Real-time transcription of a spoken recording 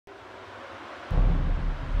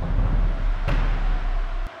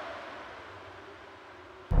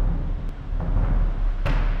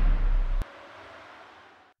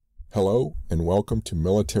Hello, and welcome to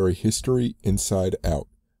Military History Inside Out,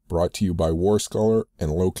 brought to you by WarScholar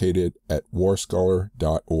and located at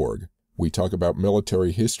warscholar.org. We talk about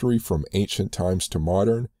military history from ancient times to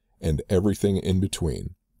modern and everything in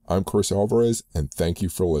between. I'm Chris Alvarez, and thank you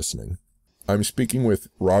for listening. I'm speaking with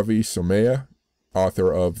Ravi Somaiya,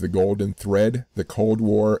 author of The Golden Thread, The Cold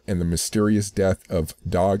War, and the Mysterious Death of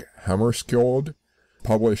Dag Hammarskjöld,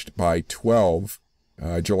 published by 12,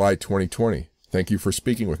 July 2020. Thank you for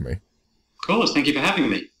speaking with me. Of course, thank you for having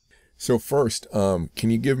me. So first, can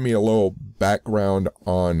you give me a little background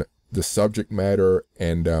on the subject matter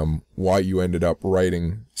and why you ended up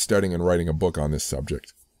studying and writing a book on this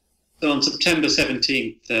subject? So on September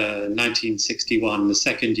 17th, 1961, the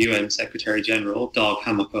second UN Secretary General, Dag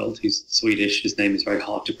Hammarskjöld, who's Swedish, his name is very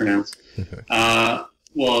hard to pronounce,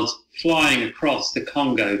 was flying across the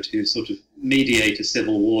Congo to sort of mediate a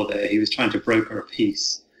civil war there. He was trying to broker a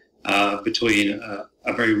peace between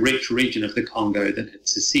a very rich region of the Congo that had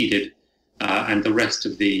seceded and the rest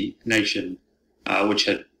of the nation, which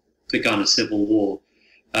had begun a civil war.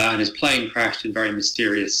 And his plane crashed in very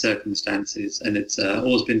mysterious circumstances, and it's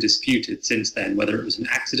always been disputed since then whether it was an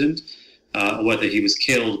accident or whether he was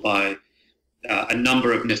killed by a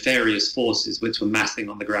number of nefarious forces which were massing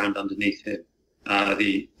on the ground underneath him.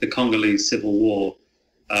 The Congolese Civil War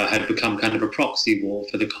had become kind of a proxy war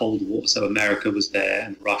for the Cold War. So America was there,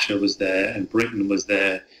 and Russia was there, and Britain was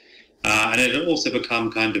there. And it had also become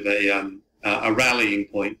kind of a rallying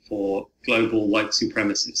point for global white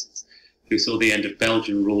supremacists who saw the end of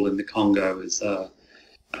Belgian rule in the Congo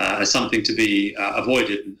as something to be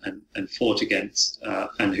avoided and fought against,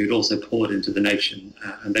 and who'd also poured into the nation.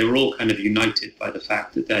 And they were all kind of united by the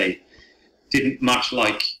fact that they didn't much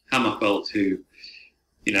like Hammarskjöld, who,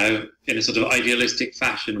 you know, in a sort of idealistic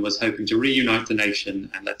fashion, was hoping to reunite the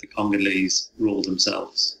nation and let the Congolese rule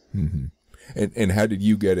themselves. Mm-hmm. And how did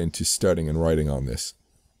you get into studying and writing on this?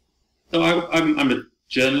 So I'm a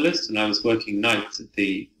journalist, and I was working nights at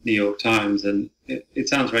the New York Times, and it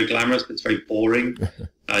sounds very glamorous, but it's very boring.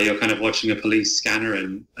 You're kind of watching a police scanner,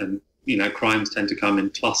 and you know, crimes tend to come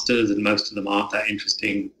in clusters, and most of them aren't that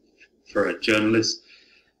interesting for a journalist.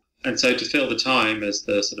 And so to fill the time as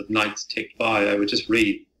the sort of nights ticked by, I would just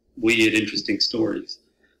read weird, interesting stories.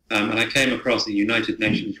 And I came across a United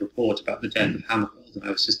Nations report about the death of Hammarskjöld, and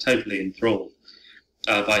I was just totally enthralled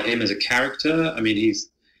by him as a character. I mean,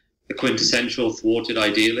 he's the quintessential thwarted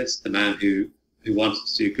idealist, the man who wanted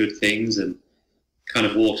to do good things and kind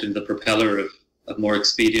of walked into the propeller of more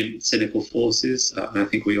expedient, cynical forces. And I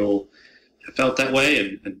think we all have felt that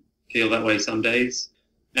way and feel that way some days.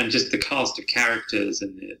 And just the cast of characters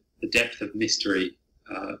and the depth of mystery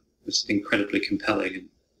was incredibly compelling. And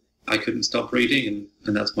I couldn't stop reading,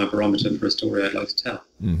 and that's my barometer for a story I'd like to tell.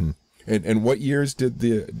 Mm-hmm. And what years did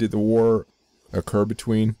the war occur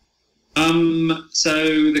between? So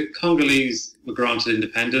the Congolese were granted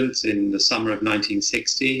independence in the summer of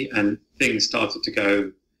 1960, and things started to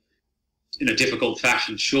go in a difficult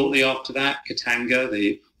fashion shortly after that. Katanga,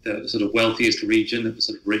 the sort of wealthiest region that was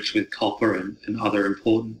sort of rich with copper and other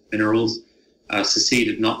important minerals,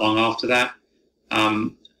 seceded not long after that.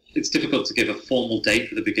 It's difficult to give a formal date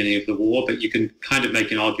for the beginning of the war, but you can kind of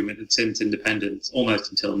make an argument that since independence,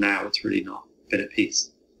 almost until now, it's really not been at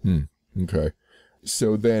peace. Okay.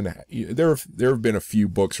 So then there have been a few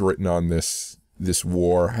books written on this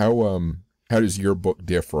war. How does your book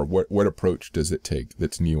differ? What approach does it take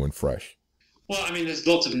that's new and fresh? Well, I mean, there's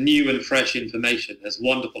lots of new and fresh information. There's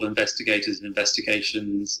wonderful investigators and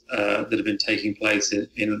investigations that have been taking place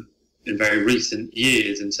in very recent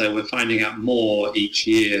years, and so we're finding out more each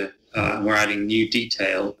year, and we're adding new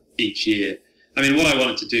detail each year. I mean, what I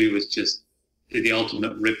wanted to do was just do the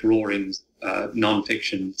ultimate rip-roaring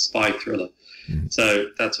non-fiction spy thriller. So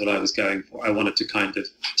that's what I was going for. I wanted to kind of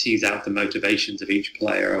tease out the motivations of each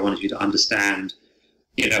player. I wanted you to understand,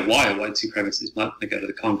 you know, why a white supremacist might want to go to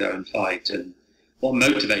the Congo and fight, and what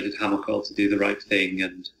motivated Hammarskjöld to do the right thing.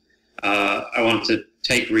 And I wanted to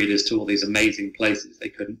take readers to all these amazing places they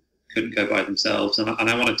couldn't go by themselves. And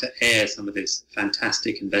I wanted to air some of this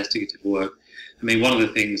fantastic investigative work. I mean, one of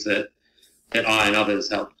the things that I and others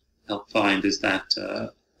helped find is that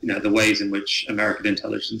you know, the ways in which American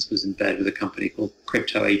intelligence was in bed with a company called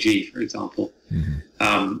Crypto AG, for example,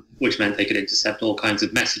 which meant they could intercept all kinds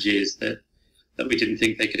of messages that we didn't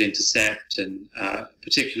think they could intercept, and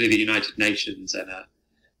particularly the United Nations and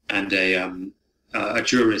a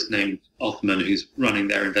jurist named Othman, who's running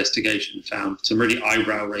their investigation, found some really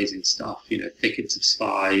eyebrow-raising stuff. You know, thickets of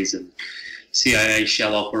spies and CIA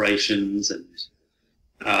shell operations and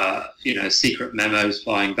you know, secret memos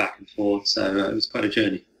flying back and forth. So it was quite a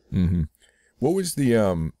journey. Mm-hmm. What was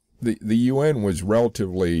the UN was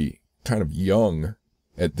relatively kind of young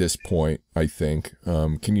at this point, I think.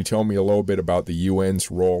 Can you tell me a little bit about the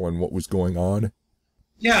UN's role and what was going on?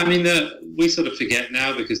 Yeah, I mean, we sort of forget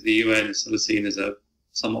now because the UN is sort of seen as a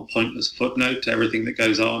somewhat pointless footnote to everything that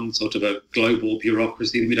goes on, sort of a global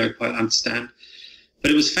bureaucracy that we don't quite understand.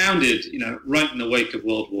 But it was founded, right in the wake of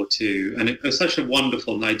World War II, and it was such a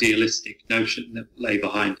wonderful and idealistic notion that lay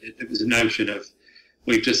behind it. It was a notion of,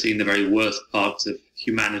 we've just seen the very worst parts of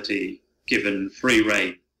humanity given free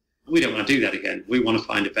rein. We don't want to do that again. We want to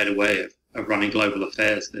find a better way of running global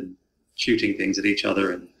affairs than shooting things at each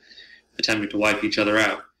other and attempting to wipe each other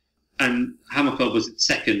out. And Hammarskjöld was its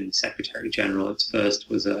second Secretary General. Its first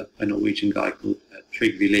was a Norwegian guy called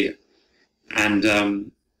Trygve Lie.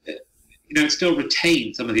 And, it still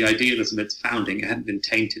retained some of the idealism of its founding. It hadn't been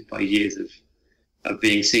tainted by years of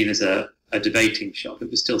being seen as a debating shop. It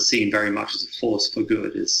was still seen very much as a force for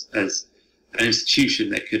good, as an institution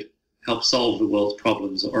that could help solve the world's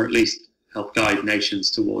problems, or at least help guide nations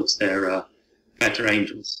towards their better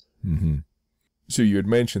angels. Mm-hmm. So you had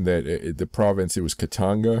mentioned that the province, it was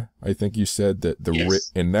Katanga, I think you said, that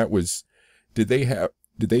yes. And that was, did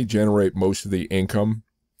they generate most of the income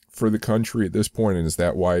for the country at this point, and is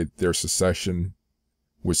that why their secession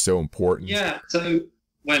was so important? Yeah, so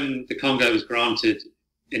when the Congo was granted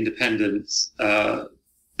independence, the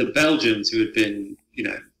Belgians, who had been,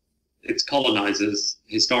 its colonizers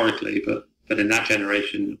historically, but in that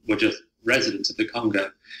generation were just residents of the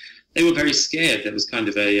Congo, they were very scared. There was kind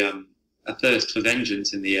of a thirst for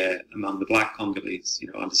vengeance in the air among the black Congolese,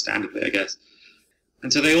 understandably, I guess.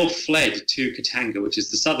 And so they all fled to Katanga, which is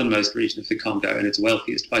the southernmost region of the Congo and its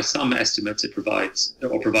wealthiest. By some estimates, it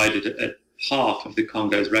provided at half of the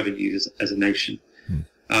Congo's revenues as a nation.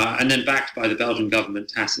 And then backed by the Belgian government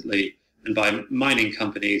tacitly and by mining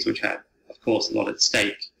companies, which had, of course, a lot at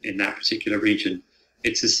stake in that particular region,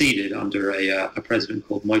 it seceded under a president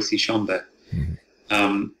called Moise Tshombe.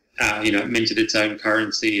 It minted its own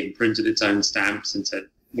currency and printed its own stamps and said,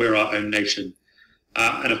 we're our own nation.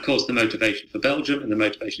 And of course, the motivation for Belgium and the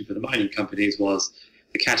motivation for the mining companies was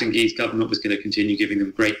the Katangese government was going to continue giving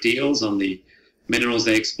them great deals on the minerals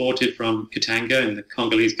they exported from Katanga, and the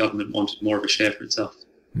Congolese government wanted more of a share for itself.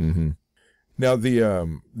 Mm-hmm. Now,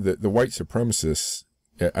 the white supremacists,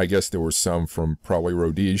 I guess there were some from probably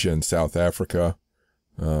Rhodesia and South Africa.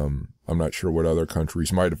 I'm not sure what other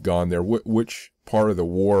countries might have gone there. Which part of the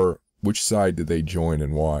war, which side did they join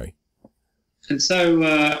and why? And so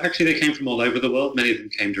actually they came from all over the world. Many of them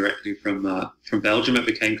came directly from Belgium. It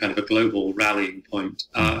became kind of a global rallying point.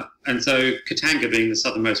 And so Katanga, being the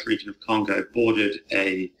southernmost region of Congo, bordered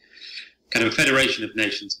a kind of a federation of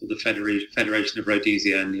nations called the Federation of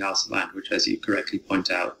Rhodesia and Nyasaland, which, as you correctly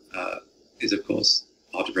point out, is, of course,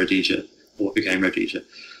 part of Rhodesia, or what became Rhodesia.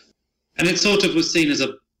 And it sort of was seen as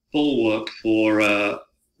a bulwark for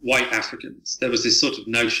white Africans. There was this sort of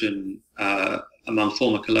notion among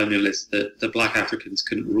former colonialists that the black Africans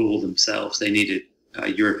couldn't rule themselves. They needed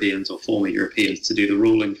Europeans or former Europeans to do the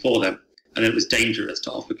ruling for them. And it was dangerous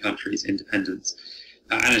to offer countries independence.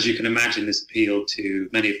 And as you can imagine, this appealed to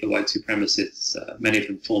many of the white supremacists, many of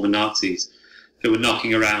them former Nazis, who were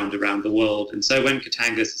knocking around the world. And so when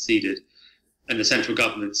Katanga seceded and the central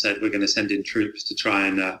government said, we're going to send in troops to try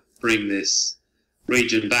and bring this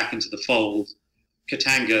region back into the fold,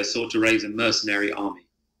 Katanga sought to raise a mercenary army.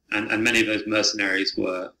 And many of those mercenaries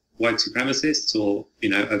were white supremacists or,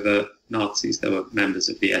 overt Nazis. They were members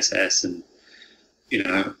of the SS and,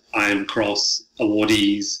 Iron Cross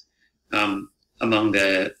awardees among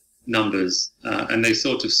their numbers. And they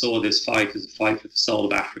sort of saw this fight as a fight for the soul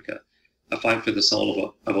of Africa, a fight for the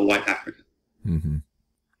soul of a white Africa. Mm-hmm.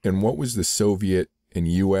 And what was the Soviet and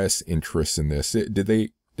U.S. interest in this? Did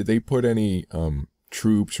they put any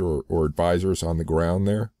troops or advisors on the ground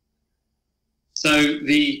there? So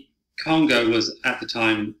the Congo was at the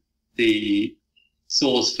time the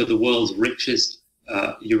source for the world's richest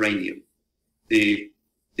uranium. The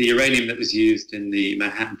uranium that was used in the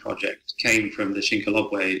Manhattan Project came from the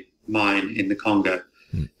Shinkolobwe mine in the Congo.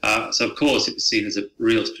 So, of course, it was seen as a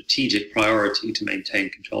real strategic priority to maintain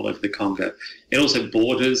control over the Congo. It also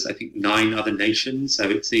borders, I think, 9 other nations, so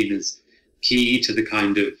it's seen as key to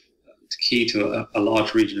a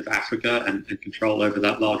large region of Africa and control over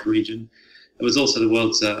that large region. It was also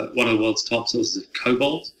one of the world's top sources of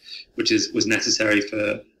cobalt, which was necessary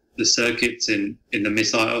for the circuits in the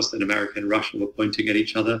missiles that America and Russia were pointing at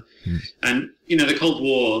each other. And, the Cold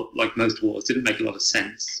War, like most wars, didn't make a lot of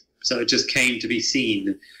sense. So it just came to be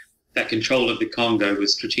seen that control of the Congo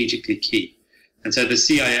was strategically key. And so the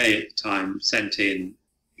CIA at the time sent in,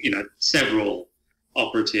 several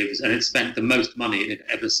operatives, and it spent the most money it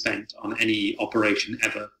had ever spent on any operation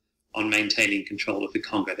ever on maintaining control of the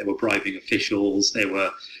Congo. They were bribing officials. They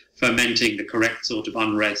were fomenting the correct sort of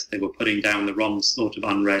unrest. They were putting down the wrong sort of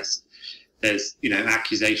unrest. There's,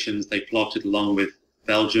 accusations they plotted along with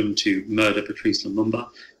Belgium to murder Patrice Lumumba,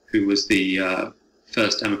 who was the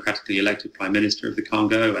first democratically elected prime minister of the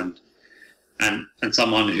Congo, and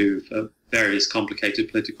someone who, for various complicated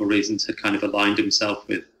political reasons, had kind of aligned himself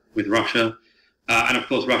with Russia. And of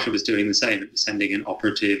course, Russia was doing the same. It was sending in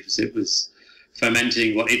operatives. It was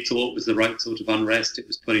fomenting what it thought was the right sort of unrest. It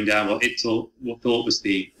was putting down what it thought was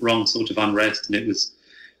the wrong sort of unrest, and it was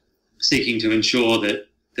seeking to ensure that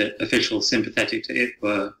officials sympathetic to it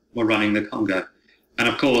were running the Congo. And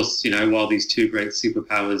of course, while these two great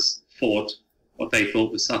superpowers fought, what they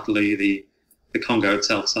thought was subtly, the Congo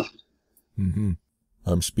itself suffered. Mm-hmm.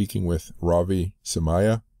 I'm speaking with Ravi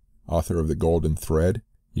Somaiya, author of The Golden Thread.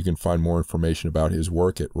 You can find more information about his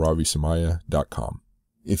work at ravisomaiya.com.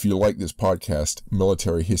 If you like this podcast,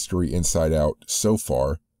 Military History Inside Out, so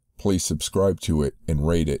far, please subscribe to it and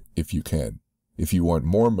rate it if you can. If you want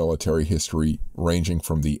more military history ranging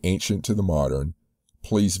from the ancient to the modern,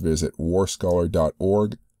 please visit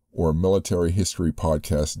WarScholar.org or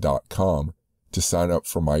MilitaryHistoryPodcast.com to sign up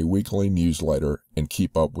for my weekly newsletter and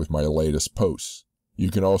keep up with my latest posts. You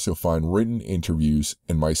can also find written interviews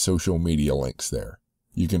and my social media links there.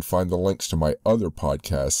 You can find the links to my other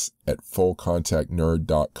podcasts at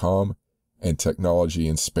FullContactNerd.com and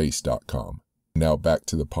TechnologyInSpace.com. Now back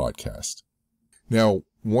to the podcast. Now,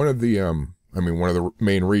 one of the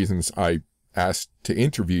main reasons I asked to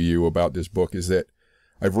interview you about this book is that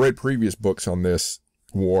I've read previous books on this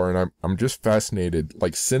war, and I'm just fascinated,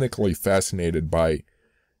 like cynically fascinated by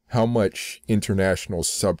how much international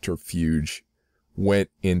subterfuge went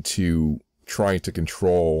into trying to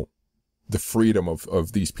control the freedom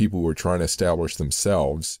of these people who are trying to establish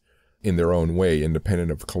themselves in their own way,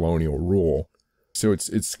 independent of colonial rule. So it's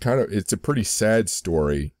a pretty sad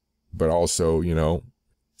story, but also,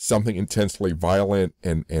 something intensely violent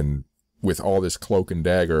and with all this cloak and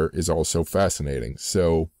dagger is also fascinating.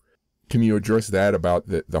 So can you address that about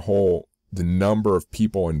the number of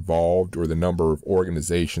people involved or the number of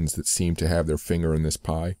organizations that seem to have their finger in this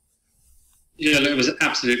pie? Yeah, it was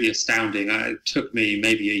absolutely astounding. It took me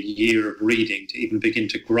maybe a year of reading to even begin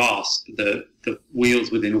to grasp the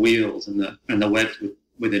wheels within wheels and the webs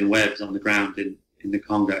within webs on the ground in the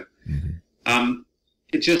Congo. Mm-hmm.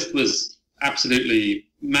 It just was absolutely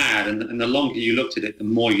mad, and the longer you looked at it, the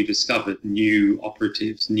more you discovered new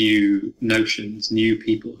operatives, new notions, new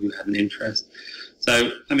people who had an interest.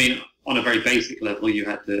 So, on a very basic level, you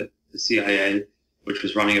had the CIA, which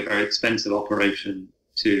was running a very expensive operation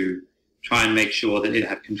to try and make sure that it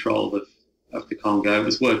had control of the Congo. It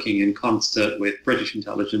was working in concert with British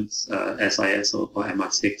intelligence, SIS or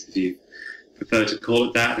MI6, if you prefer to call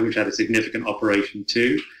it that, which had a significant operation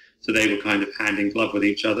too. So they were kind of hand in glove with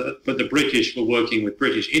each other. But the British were working with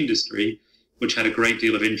British industry, which had a great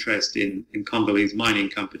deal of interest in Congolese mining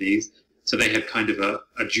companies. So they had kind of a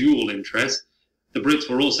dual interest. The Brits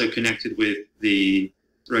were also connected with the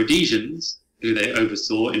Rhodesians, who they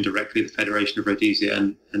oversaw indirectly. The Federation of Rhodesia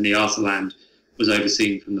and the Arsaland was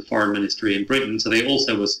overseen from the foreign ministry in Britain. So they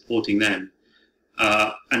also were supporting them.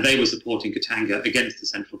 And they were supporting Katanga against the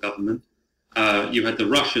central government. You had the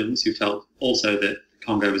Russians, who felt also that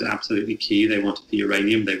Congo was absolutely key. They wanted the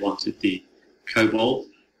uranium. They wanted the cobalt.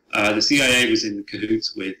 The CIA was in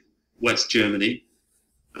cahoots with West Germany.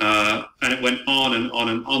 And it went on and on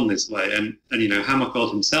and on this way. And Hammarskjöld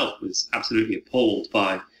himself was absolutely appalled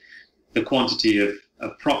by the quantity of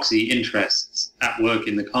proxy interests at work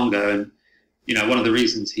in the Congo. And, one of the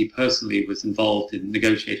reasons he personally was involved in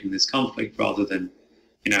negotiating this conflict rather than,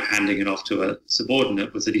 handing it off to a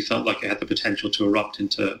subordinate was that he felt like it had the potential to erupt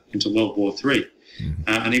into World War III. Mm-hmm.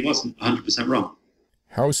 And he wasn't 100% wrong.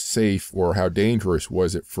 How safe or how dangerous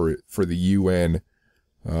was it for the UN,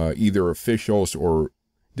 either officials or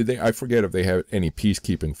did they? I forget if they had any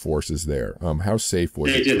peacekeeping forces there. How safe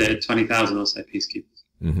was it? They did. They had 20,000 or so peacekeepers.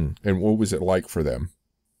 Mm-hmm. And what was it like for them?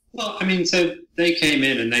 Well, so they came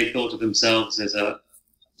in and they thought of themselves as a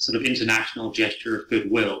sort of international gesture of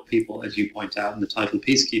goodwill. People, as you point out in the title,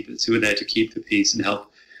 peacekeepers, who were there to keep the peace and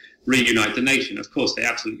help reunite the nation. Of course, they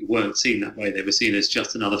absolutely weren't seen that way. They were seen as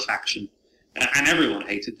just another faction. And everyone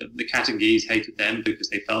hated them. The Katangese hated them because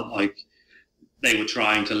they felt like they were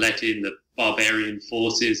trying to let in the barbarian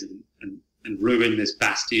forces and ruin this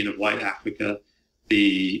bastion of white Africa.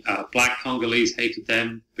 The black Congolese hated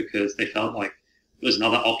them because they felt like it was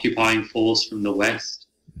another occupying force from the West.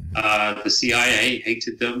 The CIA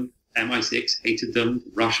hated them. MI6 hated them.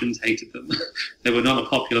 The Russians hated them. They were not a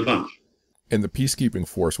popular bunch. And the peacekeeping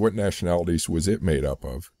force, what nationalities was it made up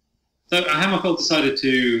of? So Hammarskjöld decided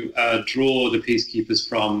to draw the peacekeepers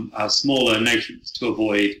from smaller nations to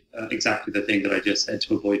avoid exactly the thing that I just said,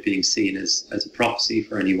 to avoid being seen as a proxy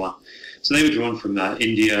for anyone. So they were drawn from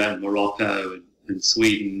India and Morocco and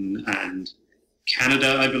Sweden and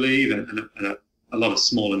Canada, I believe, and a lot of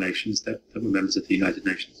smaller nations that were members of the United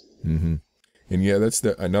Nations. Mm-hmm. And yeah, that's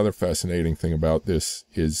another fascinating thing about this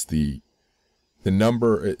is the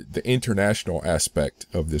number, the international aspect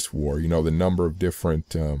of this war. You know, the number of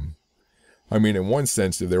different. I mean, in one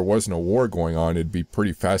sense, if there wasn't a war going on, it'd be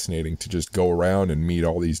pretty fascinating to just go around and meet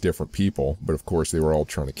all these different people. But of course, they were all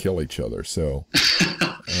trying to kill each other. So,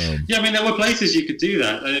 yeah, I mean, there were places you could do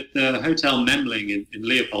that. The Hotel Memling in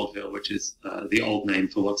Leopoldville, which is the old name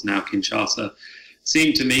for what's now Kinshasa,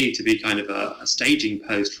 seemed to me to be kind of a staging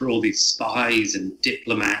post for all these spies and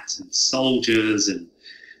diplomats and soldiers and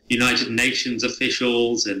United Nations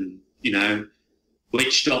officials and, you know,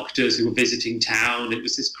 witch doctors who were visiting town. It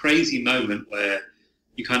was this crazy moment where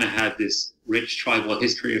you kind of had this rich tribal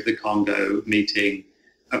history of the Congo meeting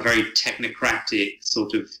a very technocratic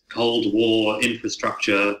sort of Cold War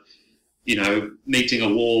infrastructure, you know, meeting a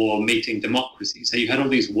war, meeting democracy. So you had all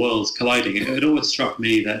these worlds colliding. It always struck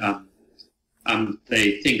me that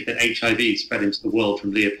they think that HIV spread into the world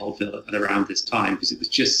from Leopoldville at around this time because it was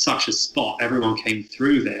just such a spot. Everyone came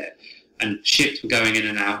through there. And ships were going in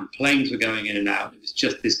and out, and planes were going in and out. It was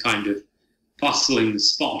just this kind of bustling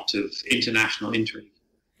spot of international intrigue.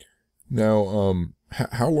 Now,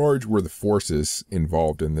 how large were the forces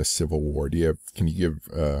involved in this civil war? Can you give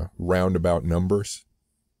roundabout numbers?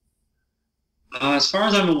 As far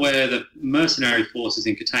as I'm aware, the mercenary forces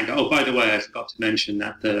in Katanga. Oh, by the way, I forgot to mention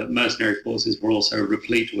that the mercenary forces were also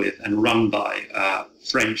replete with and run by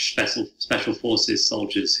French special forces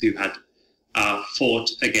soldiers who had fought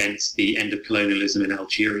against the end of colonialism in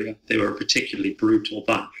Algeria. They were a particularly brutal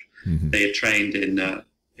bunch. Mm-hmm. They had trained in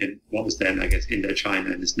what was then, I guess,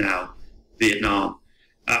 Indochina and is now Vietnam.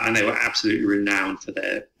 And they were absolutely renowned for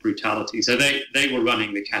their brutality. So they were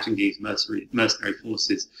running the Katangese mercenary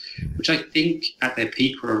forces, mm-hmm. which I think at their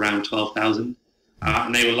peak were around 12,000.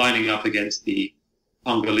 And they were lining up against the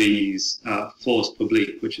Congolese Force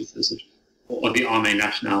Publique, which is the sort of, or the Armée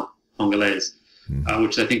Nationale Congolaise,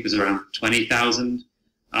 which I think was around 20,000.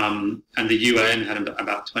 And the UN had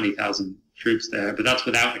about 20,000 troops there, but that's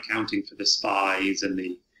without accounting for the spies and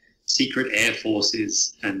the secret air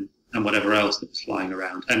forces and whatever else that was flying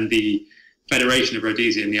around. And the Federation of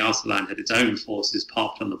Rhodesia and the Nyasaland had its own forces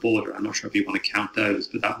parked on the border. I'm not sure if you want to count those,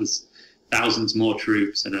 but that was thousands more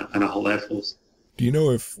troops and a whole air force. Do you know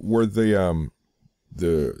if were the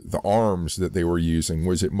arms that they were using,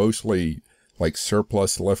 was it mostly like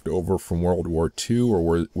surplus left over from World War II,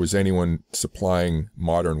 or was anyone supplying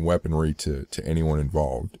modern weaponry to anyone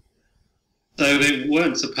involved? So they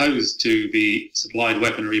weren't supposed to be supplied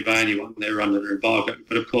weaponry by anyone. They were under an embargo,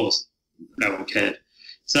 but of course, no one cared.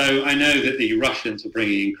 So I know that the Russians were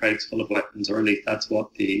bringing in crates full of weapons, or at least that's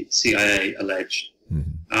what the CIA alleged.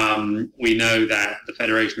 Mm-hmm. We know that the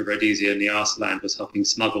Federation of Rhodesia and the Nyasaland was helping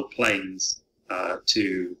smuggle planes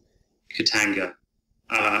to Katanga.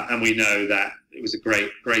 And we know that it was a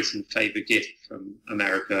great grace and favor gift from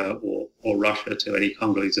America or Russia to any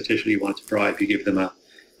Congolese official you wanted to bribe. You give them a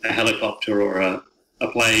helicopter or a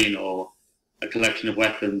plane or a collection of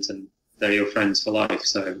weapons, and they're your friends for life.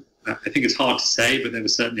 So I think it's hard to say, but there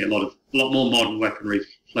was certainly a lot more modern weaponry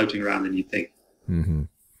floating around than you'd think. Mm-hmm.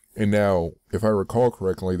 And now, if I recall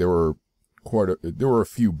correctly, there were a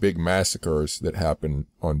few big massacres that happened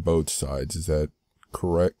on both sides. Is that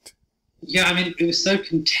correct? Yeah, I mean, it was so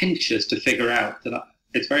contentious to figure out that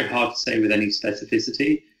it's very hard to say with any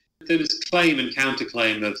specificity. There was claim and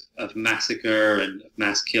counterclaim of massacre and of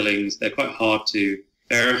mass killings. They're quite hard to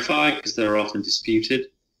verify because they're often disputed.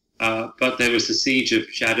 But there was the siege of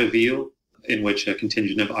Shadowville, in which a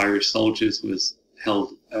contingent of Irish soldiers was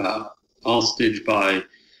held hostage by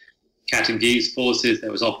Katangese forces.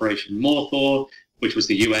 There was Operation Morthor, which was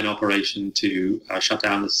the UN operation to shut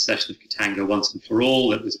down the secession of Katanga once and for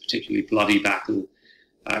all. It was a particularly bloody battle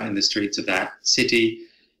in the streets of that city.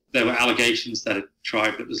 There were allegations that a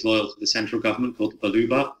tribe that was loyal to the central government called the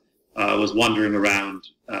Baluba was wandering around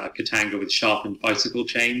Katanga with sharpened bicycle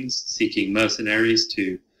chains, seeking mercenaries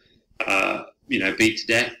to, beat to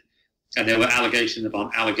death. And there were allegation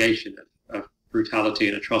upon allegation of brutality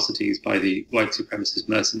and atrocities by the white supremacist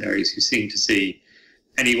mercenaries who seemed to see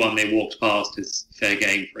anyone they walked past as fair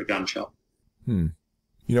game for a gunshot. You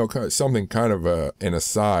know, something kind of an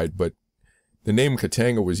aside, but the name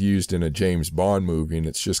Katanga was used in a James Bond movie, and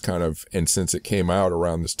it's just kind of, and since it came out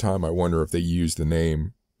around this time, I wonder if they used the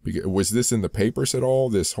name. Was this in the papers at all,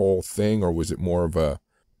 this whole thing, or was it more of a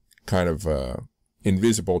kind of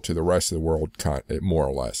invisible to the rest of the world, more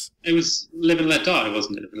or less. It was Live and Let Die,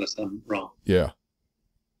 wasn't it, unless I'm wrong? Yeah.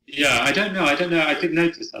 Yeah, I don't know. I did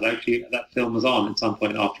notice that, actually. That film was on at some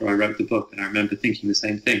point after I wrote the book, and I remember thinking the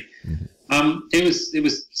same thing. Mm-hmm. It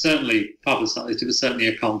was certainly publicized. It was certainly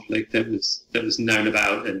a conflict that was known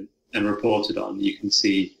about and reported on. You can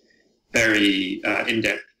see very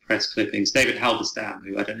in-depth press clippings. David Halberstam,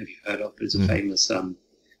 who I don't know if you've heard of, but is a famous,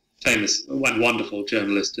 wonderful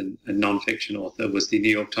journalist and non-fiction author, was the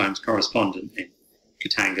New York Times correspondent in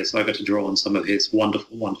Katanga, so I got to draw on some of his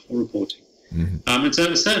wonderful, wonderful reporting. Mm-hmm. And so it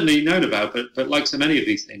was certainly known about, but like so many of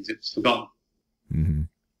these things, it's forgotten. Mm-hmm.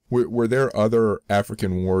 Were there other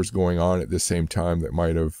African wars going on at the same time that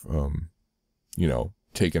might have,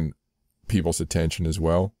 taken people's attention as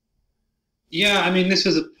well? Yeah, I mean, this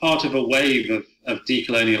was a part of a wave of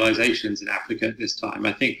decolonializations in Africa at this time.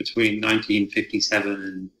 I think between 1957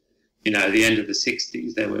 and, the end of the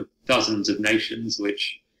 60s, there were dozens of nations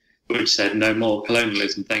which said no more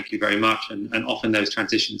colonialism, thank you very much. And often those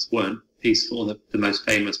transitions weren't peaceful. The most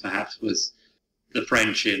famous, perhaps, was the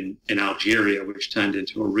French in Algeria, which turned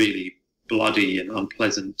into a really bloody and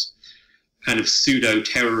unpleasant kind of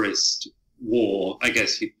pseudo-terrorist war. I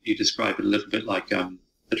guess you describe it a little bit like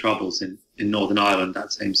the Troubles in Northern Ireland,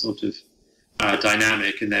 that same sort of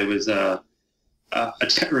dynamic. And there was a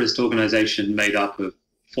terrorist organization made up of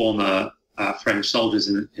former French soldiers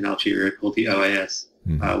in Algeria called the OAS,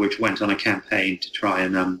 which went on a campaign to try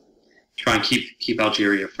and keep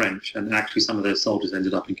Algeria French. And actually some of those soldiers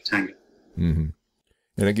ended up in Katanga. Mm-hmm.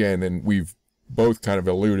 And again, and we've both kind of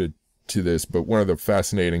alluded to this, but one of the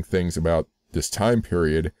fascinating things about this time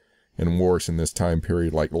period and wars in this time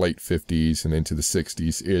period, like late 50s and into the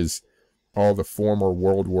 60s, is all the former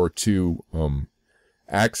World War II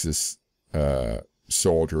Axis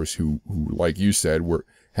soldiers who, like you said,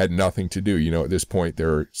 had nothing to do. At this point,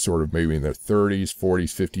 they're sort of maybe in their 30s,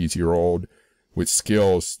 40s, 50s year old with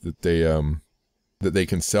skills that they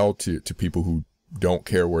can sell to people who don't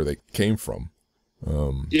care where they came from.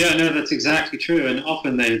 Yeah, no, that's exactly true. And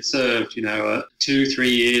often they had served,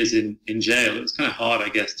 2-3 years in jail. It was kind of hard, I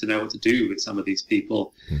guess, to know what to do with some of these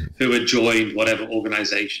people who had joined whatever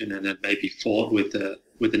organization and had maybe fought with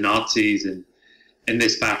the Nazis in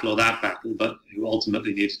this battle or that battle, but who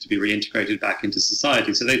ultimately needed to be reintegrated back into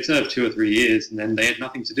society. So they'd served 2 or 3 years and then they had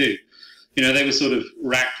nothing to do. They were sort of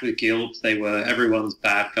racked with guilt. They were everyone's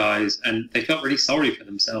bad guys and they felt really sorry for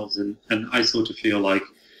themselves. And I sort of feel like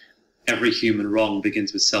every human wrong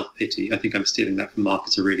begins with self-pity. I think I'm stealing that from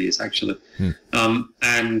Marcus Aurelius, actually.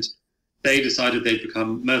 And they decided they'd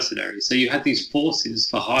become mercenaries. So you had these forces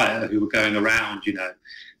for hire who were going around,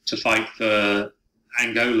 to fight for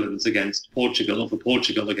Angolans against Portugal, or for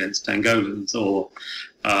Portugal against Angolans, or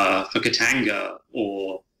for Katanga,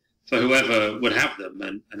 or for whoever would have them.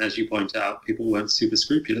 And as you point out, people weren't super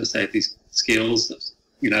scrupulous. They had these skills,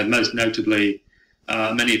 most notably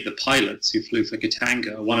many of the pilots who flew for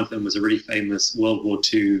Katanga. One of them was a really famous World War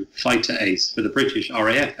II fighter ace for the British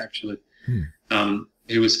RAF, actually,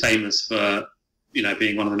 who was famous for,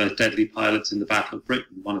 being one of the most deadly pilots in the Battle of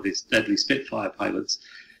Britain, one of these deadly Spitfire pilots.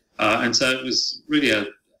 And so it was really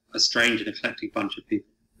a strange and eclectic bunch of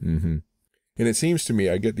people. Mm-hmm. And it seems to me,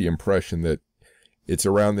 I get the impression that it's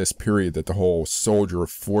around this period that the whole soldier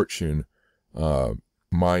of fortune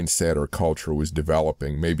mindset or culture was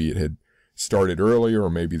developing. Maybe it had started earlier, or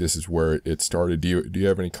maybe this is where it started. Do you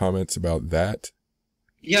have any comments about that?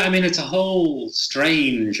 Yeah, I mean, it's a whole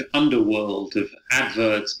strange underworld of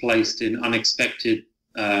adverts placed in unexpected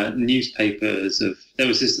newspapers. There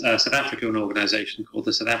was this South African organization called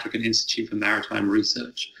the South African Institute for Maritime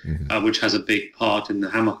Research, which has a big part in the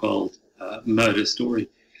Hammarskjöld murder story.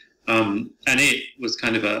 And it was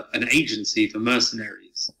kind of an agency for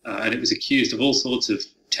mercenaries. And it was accused of all sorts of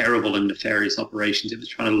terrible and nefarious operations. It was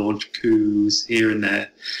trying to launch coups here and there.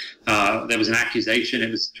 There was an accusation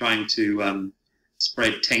it was trying to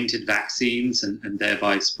spread tainted vaccines and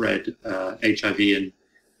thereby spread HIV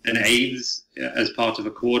and AIDS as part of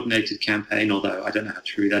a coordinated campaign, although I don't know how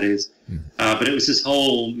true that is. But it was this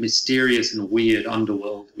whole mysterious and weird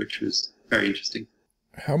underworld, which was very interesting.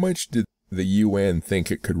 How much did the UN think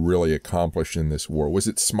it could really accomplish in this war? Was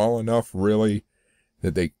it small enough, really,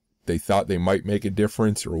 that they thought they might make a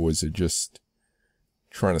difference, or was it just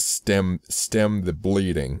trying to stem the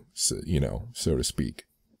bleeding, so to speak?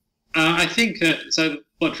 I think so.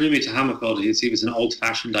 What drew me to Hammarskjöld is he was an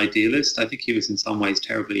old-fashioned idealist. I think he was in some ways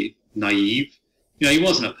terribly naive. He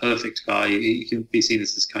wasn't a perfect guy. He can be seen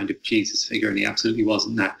as this kind of Jesus figure, and he absolutely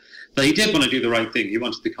wasn't that. But he did want to do the right thing. He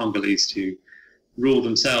wanted the Congolese to rule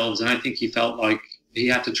themselves, and I think he felt like he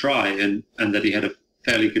had to try, and that he had a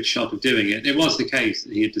fairly good shot of doing it. It was the case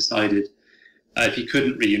that he had decided if he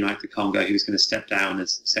couldn't reunite the Congo, he was going to step down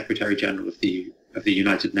as Secretary General of the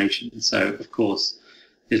United Nations. So, of course,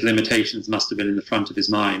 his limitations must have been in the front of his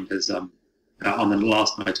mind as on the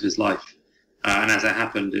last night of his life. And as it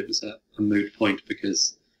happened, it was a moot point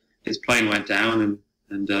because his plane went down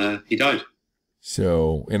and he died.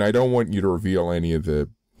 So, and I don't want you to reveal any of the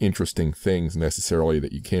interesting things necessarily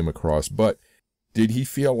that you came across, but did he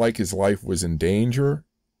feel like his life was in danger?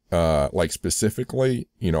 Like specifically,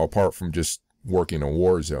 apart from just working a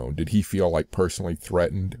war zone, did he feel like personally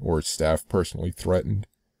threatened or his staff personally threatened?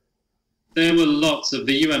 There were lots of,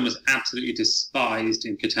 the UN was absolutely despised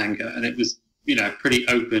in Katanga, and it was, pretty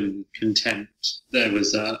open contempt. There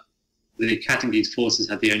was, the Katangese forces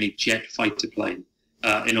had the only jet fighter plane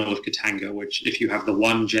in all of Katanga, which if you have the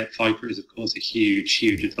one jet fighter is of course a huge,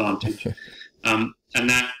 huge advantage. And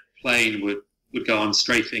that plane would go on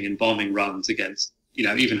strafing and bombing runs against,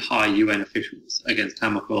 even high UN officials, against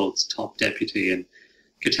Hamakold's top deputy. And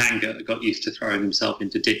Katanga got used to throwing himself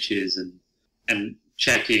into ditches and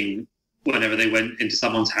checking whenever they went into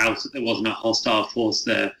someone's house that there wasn't a hostile force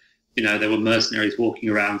there. There were mercenaries walking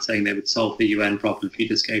around saying they would solve the UN problem if you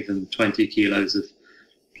just gave them 20 kilos of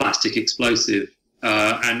plastic explosive.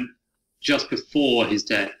 And just before his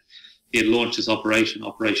death, he had launched this Operation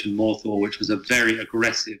Morthor, which was a very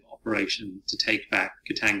aggressive operation to take back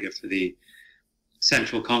Katanga for the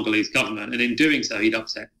central Congolese government. And in doing so, he'd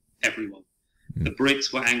upset everyone. The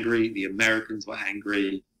Brits were angry. The Americans were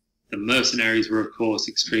angry. The mercenaries were, of course,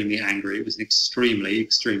 extremely angry. It was an extremely,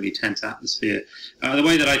 extremely tense atmosphere. The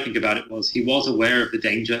way that I think about it was he was aware of the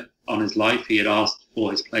danger on his life. He had asked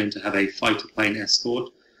for his plane to have a fighter plane escort,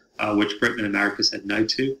 which Britain and America said no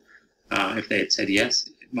to. If they had said yes,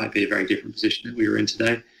 it might be a very different position that we were in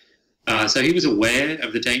today. So he was aware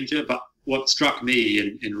of the danger, but what struck me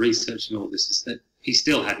in researching all this is that he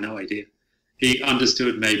still had no idea. He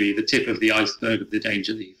understood maybe the tip of the iceberg of the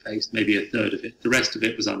danger that he faced, maybe a third of it. The rest of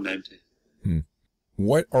it was unknown to him.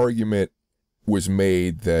 What argument was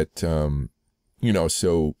made that,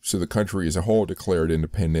 so the country as a whole declared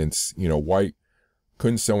independence? Why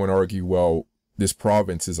couldn't someone argue, well, this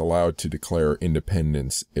province is allowed to declare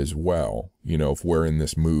independence as well, if we're in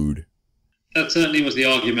this mood? That certainly was the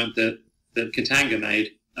argument that Katanga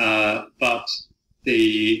made, but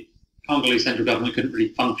the Congolese central government couldn't really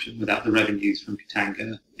function without the revenues from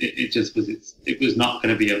Katanga. It was not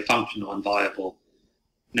going to be a functional and viable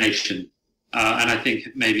nation. And I think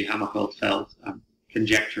maybe Hammarskjöld felt, I'm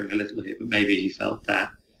conjecturing a little here, but maybe he felt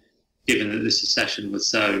that given that the secession was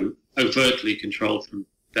so overtly controlled from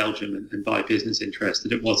Belgium and by business interests,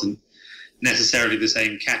 that it wasn't necessarily the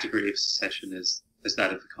same category of secession as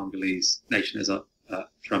that of the Congolese nation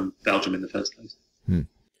from Belgium in the first place.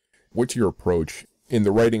 What's your approach in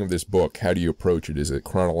the writing of this book? How do you approach it? Is it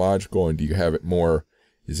chronological, and do you have it more,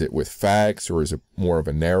 is it with facts, or is it more of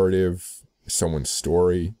a narrative, someone's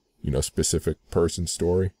story, specific person's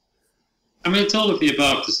story? I mean, it's all of the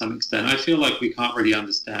above to some extent. I feel like we can't really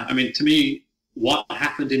understand. I mean, to me, what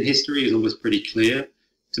happened in history is always pretty clear.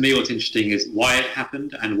 To me, what's interesting is why it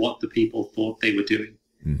happened and what the people thought they were doing.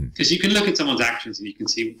 Because you can look at someone's actions and you can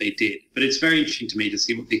see what they did, but it's very interesting to me to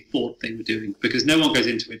see what they thought they were doing, because no one goes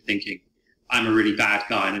into it thinking, I'm a really bad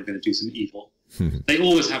guy and I'm going to do some evil. They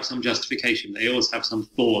always have some justification. They always have some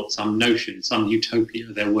thought, some notion, some utopia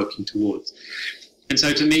they're working towards. And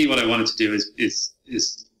so to me, what I wanted to do is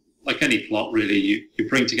like any plot, really, you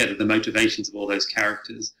bring together the motivations of all those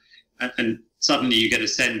characters, and suddenly you get a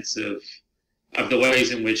sense of the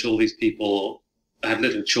ways in which all these people had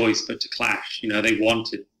little choice but to clash. They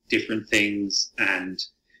wanted different things, and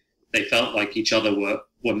they felt like each other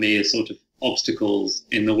were mere sort of obstacles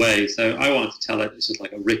in the way. So I wanted to tell it. It's just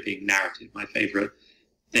like a ripping narrative. My favorite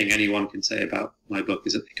thing anyone can say about my book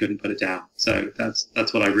is that they couldn't put it down. So that's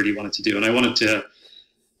what I really wanted to do. And I wanted to,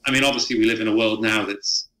 I mean, obviously we live in a world now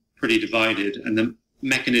that's pretty divided, and the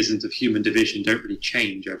mechanisms of human division don't really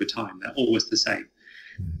change over time. They're always the same.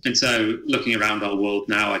 And so looking around our world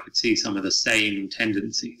now, I could see some of the same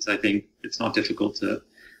tendencies. I think it's not difficult to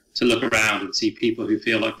look around and see people who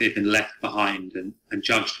feel like they've been left behind and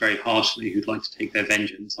judged very harshly, who'd like to take their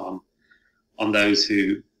vengeance on those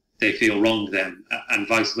who they feel wronged them, and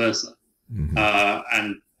vice versa.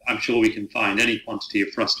 And I'm sure we can find any quantity of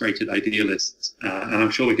frustrated idealists, and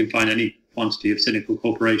I'm sure we can find any quantity of cynical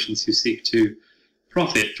corporations who seek to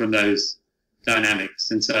profit from those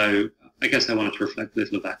dynamics. And so I guess I wanted to reflect a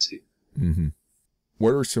little of that too.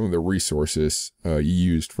 What are some of the resources you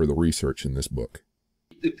used for the research in this book?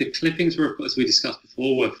 The clippings were, as we discussed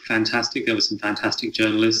before, were fantastic. There were some fantastic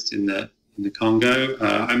journalists in the Congo.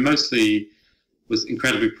 I mostly was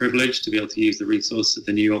incredibly privileged to be able to use the resource of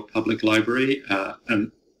the New York Public Library, and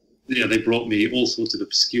they brought me all sorts of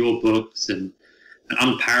obscure books and an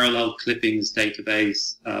unparalleled clippings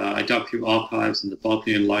database. I dug through archives in the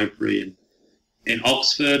Bodleian Library in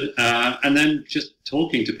Oxford, and then just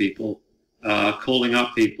talking to people, calling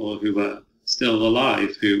up people who were still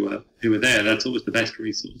alive, who were there. That's always the best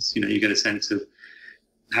resource. You get a sense of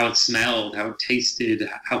how it smelled, how it tasted,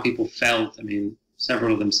 how people felt. I mean,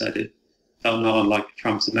 several of them said it felt not unlike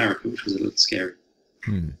Trump's America, which was a little scary.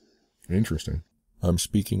 Interesting. I'm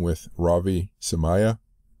speaking with Ravi Somaiya,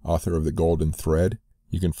 author of The Golden Thread.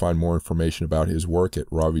 You can find more information about his work at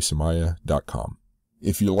ravisomaiya.com.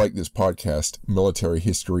 If you like this podcast, Military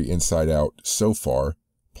History Inside Out, so far,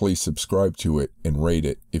 please subscribe to it and rate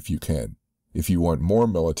it if you can. If you want more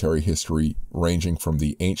military history ranging from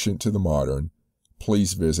the ancient to the modern,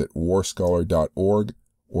 please visit WarScholar.org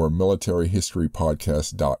or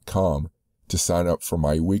militaryhistorypodcast.com to sign up for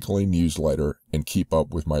my weekly newsletter and keep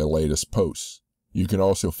up with my latest posts. You can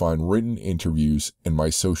also find written interviews and my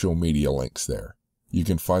social media links there. You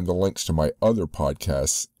can find the links to my other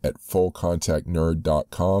podcasts at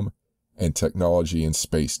fullcontactnerd.com and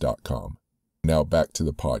technologyinspace.com. Now back to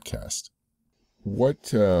the podcast.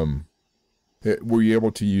 What, were you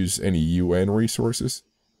able to use any UN resources?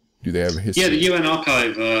 Do they have a history? Yeah, the UN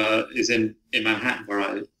archive is in Manhattan where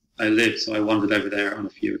I live, so I wandered over there on a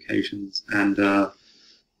few occasions. And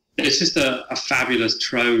it's just a fabulous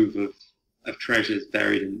trove of treasures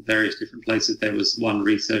buried in various different places. There was one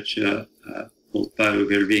researcher called Bo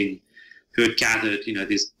Verving who had gathered,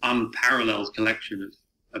 this unparalleled collection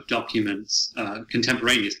of documents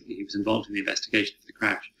contemporaneously. He was involved in the investigation of the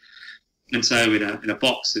crash. And so in a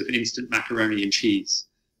box of instant macaroni and cheese,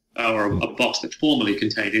 or a box that formerly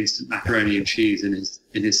contained instant macaroni and cheese in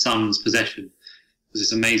his son's possession, was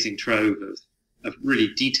this amazing trove of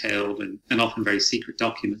really detailed and often very secret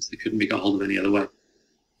documents that couldn't be got hold of any other way.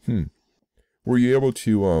 Were you able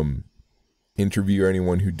to interview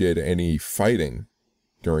anyone who did any fighting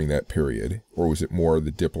during that period, or was it more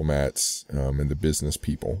the diplomats and the business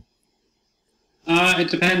people?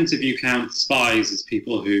 It depends if you count spies as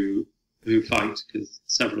people who fight, because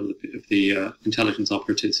several of the intelligence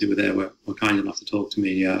operatives who were there were kind enough to talk to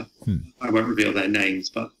me. I won't reveal their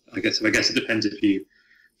names, but I guess it depends if you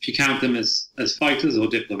count them as fighters or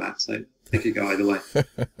diplomats. So they could go either way.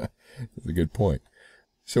 That's a good point.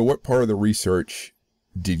 So what part of the research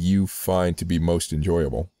did you find to be most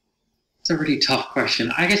enjoyable? It's a really tough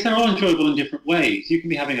question. I guess they're all enjoyable in different ways. You can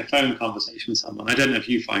be having a phone conversation with someone. I don't know if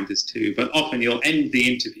you find this too, but often you'll end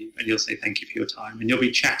the interview and you'll say thank you for your time, and you'll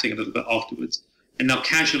be chatting a little bit afterwards, and they'll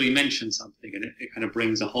casually mention something, and it kind of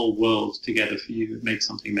brings a whole world together for you. It makes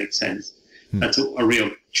something make sense. That's a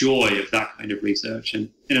real joy of that kind of research.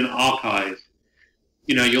 And in an archive,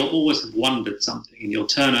 you'll always have wondered something, and you'll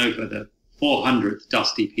turn over the 400th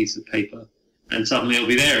dusty piece of paper, and suddenly it'll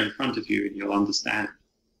be there in front of you, and you'll understand.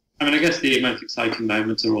 I mean, I guess the most exciting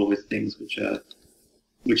moments are always things which are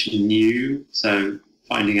new. So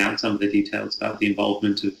finding out some of the details about the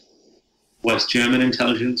involvement of West German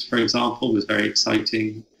intelligence, for example, was very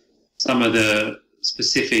exciting. Some of the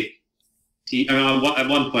specific... at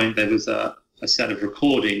one point, there was a set of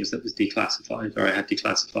recordings that was declassified, or I had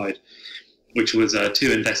declassified, which was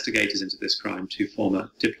two investigators into this crime, two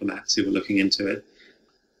former diplomats who were looking into it,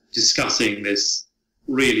 discussing this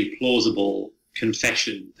really plausible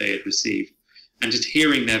confession they had received, and just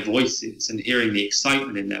hearing their voices and hearing the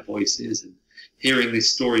excitement in their voices and hearing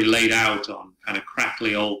this story laid out on kind of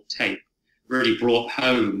crackly old tape really brought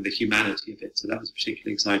home the humanity of it. So that was a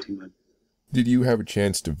particularly exciting moment. Did you have a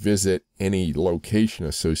chance to visit any location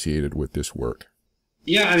associated with this work?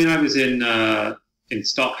 Yeah, I mean, I was in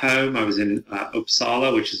Stockholm. I was in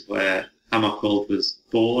Uppsala, which is where Hammarskjöld was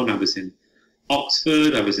born. I was in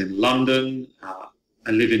Oxford. I was in London. I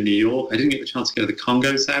live in New York. I didn't get the chance to go to the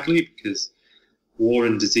Congo, sadly, because war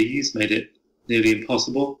and disease made it nearly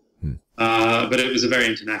impossible. But it was a very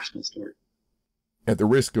international story. At the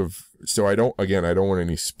risk of, I don't want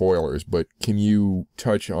any spoilers, but can you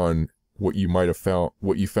touch on what you might have found,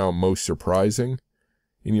 what you found most surprising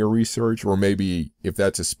in your research? Or maybe if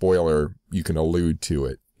that's a spoiler, you can allude to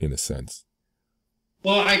it in a sense.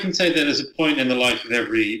 Well, I can say that there's a point in the life of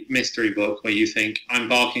every mystery book where you think, I'm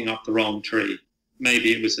barking up the wrong tree.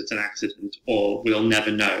 Maybe it was just an accident, or we'll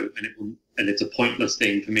never know, and it's a pointless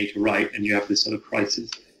thing for me to write, and you have this sort of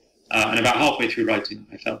crisis. And about halfway through writing,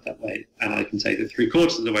 I felt that way, and I can say that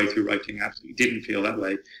 3/4 of the way through writing, I absolutely didn't feel that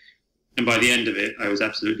way. And by the end of it, I was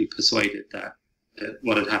absolutely persuaded that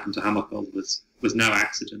what had happened to Hammarskjöld was no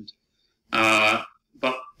accident. But,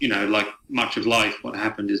 like much of life, what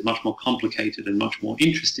happened is much more complicated and much more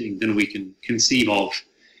interesting than we can conceive of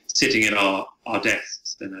sitting at our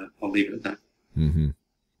desks. Then I'll leave it at that.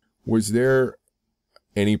 Was there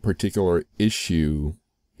any particular issue,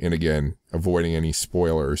 and again, avoiding any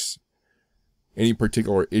spoilers, any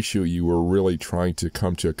particular issue you were really trying to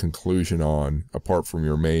come to a conclusion on, apart from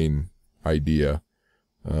your main idea?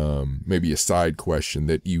 Maybe a side question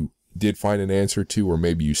that you did find an answer to, or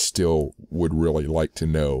maybe you still would really like to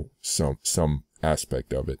know some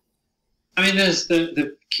aspect of it? I mean, there's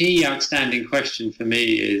the key outstanding question for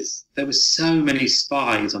me is there were so many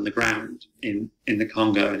spies on the ground in the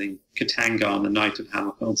Congo and in Katanga on the night of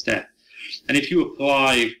Hamilton's death. And if you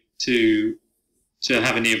apply to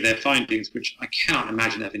have any of their findings, which I cannot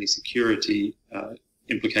imagine have any security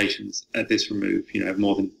implications at this remove,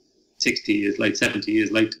 more than 60 years later, 70 years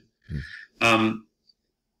later,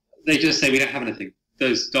 they just say we don't have anything.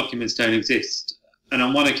 Those documents don't exist. And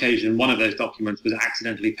on one occasion, one of those documents was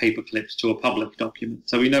accidentally paperclipped to a public document.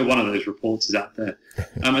 So we know one of those reports is out there.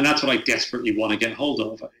 And that's what I desperately want to get hold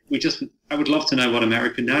of. I would love to know what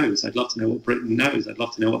America knows. I'd love to know what Britain knows. I'd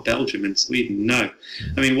love to know what Belgium and Sweden know.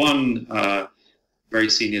 I mean, one very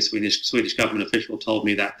senior Swedish government official told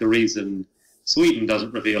me that the reason Sweden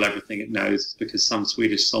doesn't reveal everything it knows is because some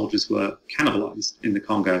Swedish soldiers were cannibalized in the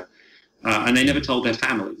Congo. And they never told their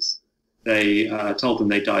families. They told them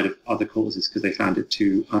they died of other causes because they found it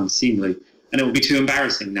too unseemly. And it would be too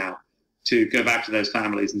embarrassing now to go back to those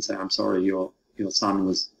families and say, I'm sorry, your son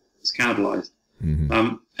was cannibalized.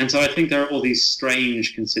 Mm-hmm. And so I think there are all these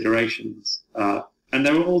strange considerations. And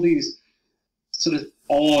there are all these sort of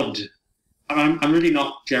odd... I'm really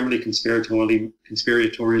not generally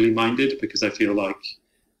conspiratorially minded because I feel like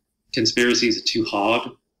conspiracies are too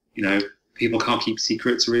hard. People can't keep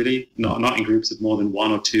secrets, really, not in groups of more than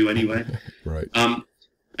one or two anyway. Right.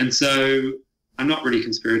 And so I'm not really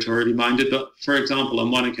conspiratorially minded. But, for example, on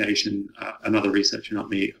one occasion, another researcher, not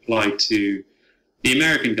me, applied to the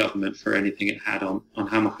American government for anything it had on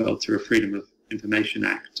Hamilton through a Freedom of Information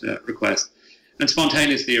Act request. And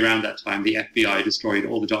spontaneously around that time, the FBI destroyed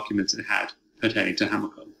all the documents it had pertaining to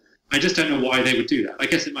Hamilton. I just don't know why they would do that. I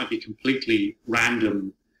guess it might be completely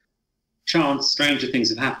random chance, stranger things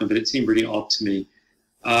have happened, but it seemed really odd to me.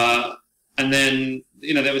 And then,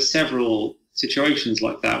 there were several situations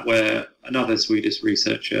like that where another Swedish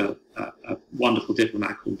researcher, a wonderful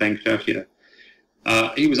diplomat called Bengt Kirkiö,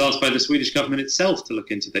 he was asked by the Swedish government itself to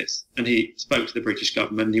look into this. And he spoke to the British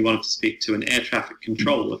government and he wanted to speak to an air traffic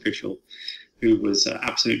control official who was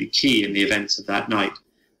absolutely key in the events of that night.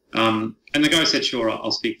 And the guy said, sure,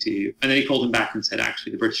 I'll speak to you. And then he called him back and said,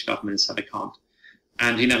 actually, the British government has said I can't.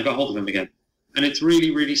 And he never got hold of him again. And it's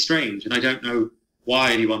really, really strange. And I don't know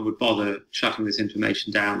why anyone would bother shutting this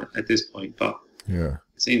information down at this point. But it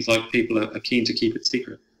seems like people are keen to keep it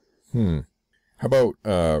secret. How about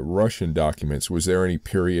Russian documents? Was there any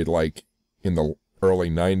period like in the early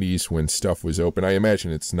 90s when stuff was open? I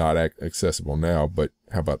imagine it's not accessible now, but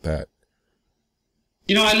how about that?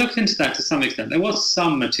 I looked into that to some extent. There was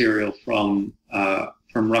some material from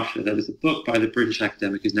Russia. There was a book by the British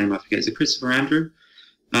academic, whose name I forget. Is it Christopher Andrew?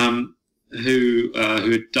 Who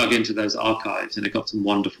had dug into those archives and it got some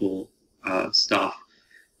wonderful stuff.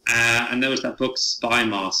 And there was that book, Spy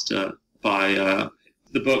Master, by a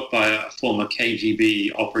former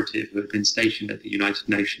KGB operative who had been stationed at the United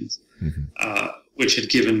Nations, which had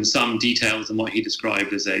given some details on what he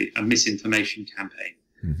described as a misinformation campaign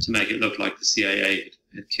to make it look like the CIA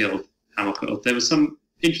had killed Hamilton. There was some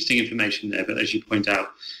interesting information there, but as you point out,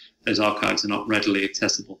 those archives are not readily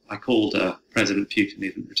accessible. I called President Putin, he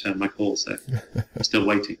didn't return my call, so I'm still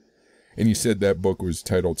waiting. And you said that book was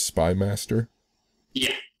titled Spy Master?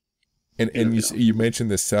 Yeah. And you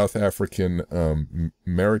mentioned the South African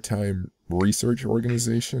Maritime Research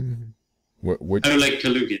Organization? Which... Oleg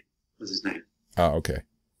Kalugin was his name. Ah, okay.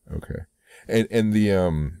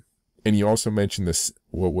 And you also mentioned this,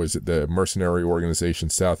 what was it, the mercenary organization,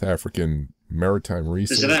 South African Maritime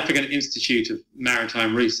Research? The South African Institute of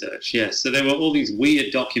Maritime Research, yes. So there were all these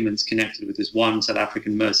weird documents connected with this one South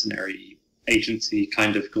African mercenary agency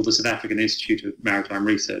kind of called the South African Institute of Maritime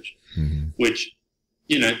Research, which,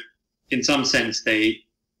 in some sense, they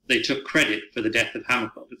took credit for the death of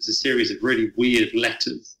Hamilton. It was a series of really weird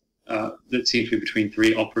letters that seemed to be between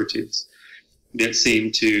three operatives that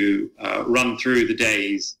seemed to run through the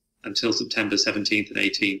days until September 17th and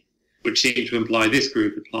 18th, which seemed to imply this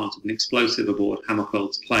group had planted an explosive aboard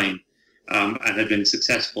Hamilton's plane and had been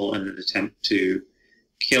successful in an attempt to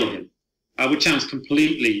kill him, which sounds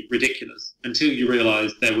completely ridiculous until you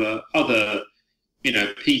realize there were other,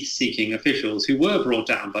 peace-seeking officials who were brought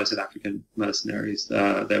down by South African mercenaries.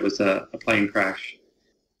 There was a plane crash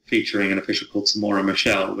featuring an official called Samora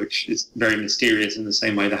Machel, which is very mysterious in the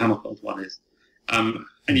same way the Hamilton one is.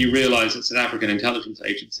 And you realize that South African intelligence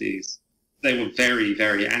agencies they were very,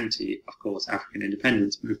 very anti, of course, African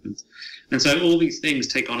independence movements. And so all these things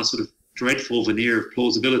take on a sort of dreadful veneer of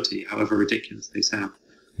plausibility, however ridiculous they sound.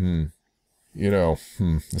 The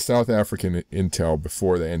South African intel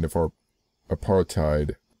before the end of our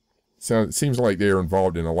apartheid, it seems like they are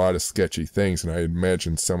involved in a lot of sketchy things, and I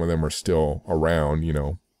imagine some of them are still around,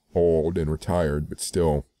 old and retired, but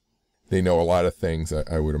still they know a lot of things,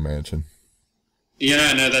 I would imagine.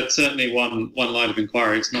 Yeah, no, that's certainly one line of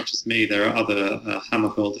inquiry. It's not just me. There are other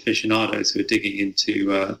Hammerfield aficionados who are digging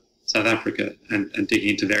into South Africa and digging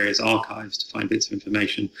into various archives to find bits of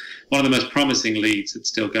information. One of the most promising leads that's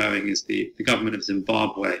still going is the government of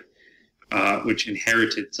Zimbabwe, which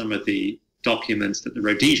inherited some of the documents that the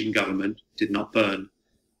Rhodesian government did not burn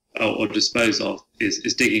or dispose of,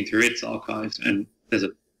 is digging through its archives. And there's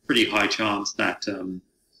a pretty high chance that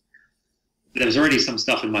there's already some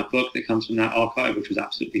stuff in my book that comes from that archive, which was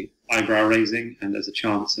absolutely eyebrow-raising, and there's a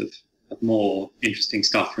chance of more interesting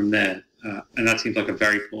stuff from there. And that seems like a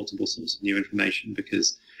very plausible source of new information,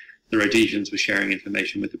 because the Rhodesians were sharing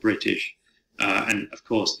information with the British. And, of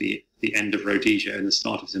course, the end of Rhodesia and the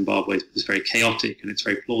start of Zimbabwe was very chaotic, and it's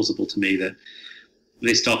very plausible to me that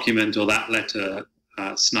this document or that letter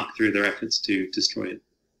snuck through their efforts to destroy it.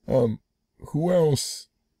 Who else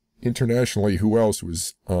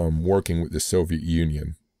was working with the Soviet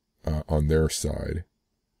Union on their side?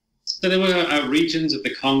 So there were regions of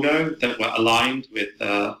the Congo that were aligned with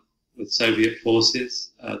Soviet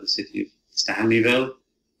forces, the city of Stanleyville,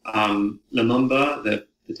 Lumumba, the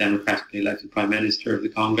democratically elected prime minister of the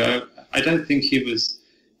Congo. I don't think he was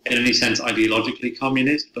in any sense ideologically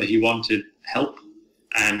communist, but he wanted help,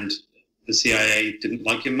 and the CIA didn't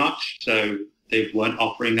like him much, so they weren't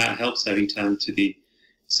offering that help, so he turned to the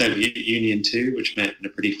Soviet Union too, which may have been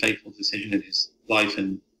a pretty fateful decision in his life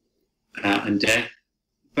and death.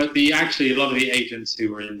 But a lot of the agents who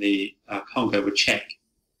were in the Congo were Czech.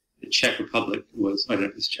 The Czech Republic was, I don't know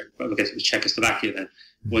if it was Czech Republic, I guess it was Czechoslovakia then,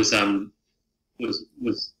 was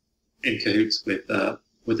in cahoots with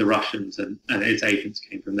the Russians, and its agents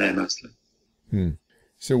came from there mostly.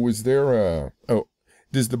 So was there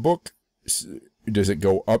does the book, does it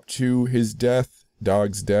go up to his death,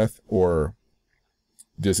 Dog's death, or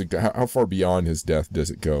does it go, how far beyond his death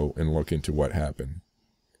does it go and look into what happened?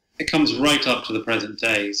 It comes right up to the present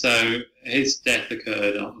day. So his death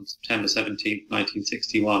occurred on September 17th,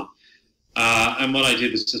 1961. And what I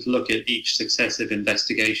did was just look at each successive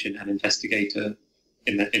investigation and investigator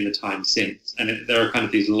in the time since. And there are kind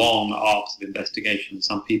of these long arcs of investigation.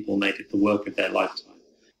 Some people made it the work of their lifetime.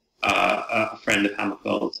 A friend of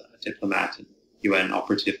Hammerfeld's, a diplomat and UN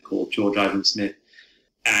operative called George Ivan Smith,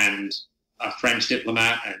 and a French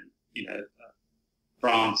diplomat, and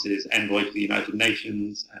France's envoy to the United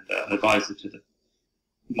Nations, and an advisor to the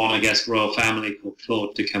Monegasque royal family called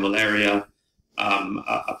Claude de Camilleria,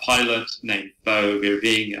 a pilot named Beau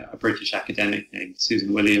Virving, a British academic named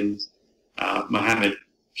Susan Williams, Mohammed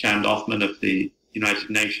Shandoffman of the United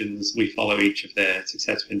Nations. We follow each of their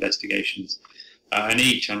successful investigations, and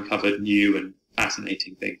each uncovered new and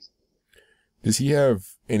fascinating things. Does he have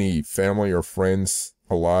any family or friends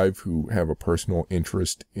alive who have a personal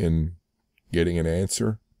interest in getting an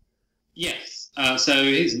answer? Yes. So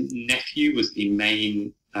his nephew was the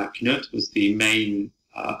main, Knut was the main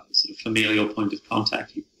sort of familial point of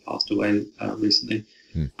contact. He passed away recently.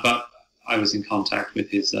 But I was in contact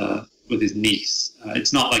with his niece.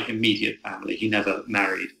 It's not like immediate family. He never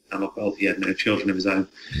married Hammerfeld. He had no children of his own.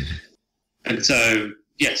 And so,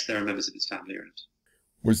 yes, there are members of his family around.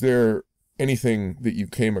 Was there anything that you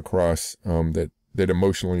came across that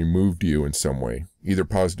emotionally moved you in some way, either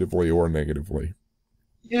positively or negatively?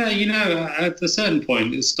 Yeah, at a certain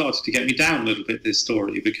point, it started to get me down a little bit, this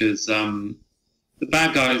story, because the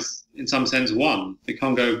bad guys, in some sense, won. The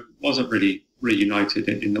Congo wasn't really reunited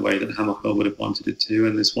in the way that Hammerfeld would have wanted it to,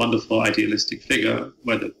 and this wonderful idealistic figure,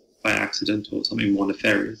 whether by accident or something more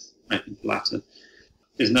nefarious, I think the latter,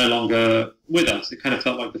 is no longer with us. It kind of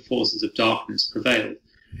felt like the forces of darkness prevailed.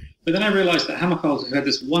 But then I realized that Hammerfeld had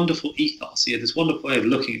this wonderful ethos. He had this wonderful way of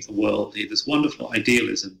looking at the world. He had this wonderful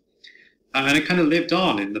idealism. And it kind of lived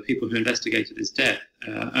on in the people who investigated his death.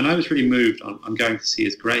 And I was really moved on going to see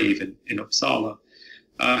his grave in Uppsala.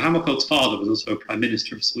 Hammerfeld's father was also a prime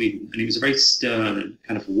minister of Sweden, and he was a very stern and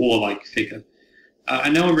kind of warlike figure.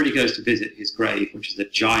 And no one really goes to visit his grave, which is a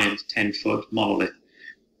giant 10-foot monolith.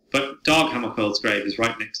 But Dag Hammerfeld's grave is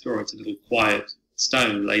right next door. It's a little quiet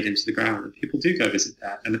stone laid into the ground, and people do go visit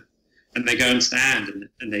that. And they go and stand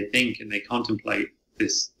and they think and they contemplate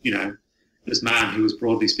this, this man who was,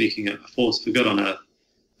 broadly speaking, a force for good on earth.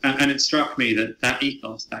 And it struck me that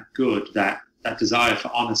ethos, that good, that that desire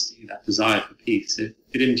for honesty, that desire for peace, it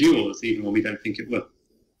endures even when we don't think it will.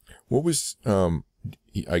 What was,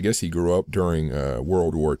 I guess he grew up during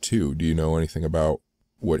World War II. Do you know anything about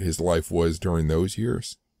what his life was during those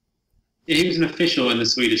years? Yeah, he was an official in the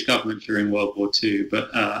Swedish government during World War II,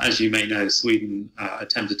 but as you may know, Sweden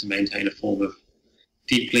attempted to maintain a form of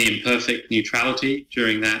deeply imperfect neutrality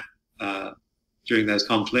during those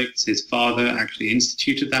conflicts. His father actually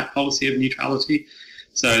instituted that policy of neutrality,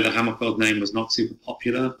 so the Hammarskjöld name was not super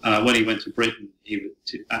popular. When he went to Britain, in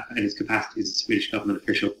his capacity as a Swedish government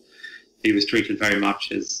official, he was treated very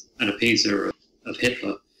much as an appeaser of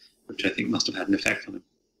Hitler, which I think must have had an effect on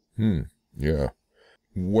him. Yeah.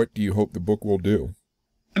 What do you hope the book will do?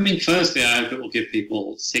 I mean, firstly, I hope it will give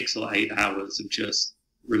people 6 or 8 hours of just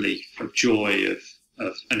relief, of joy,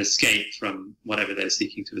 of an escape from whatever they're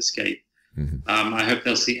seeking to escape. I hope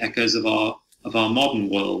they'll see echoes of our modern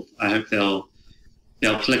world. I hope they'll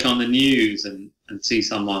click on the news and see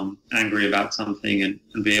someone angry about something and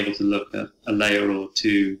be able to look at a layer or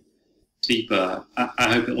two deeper.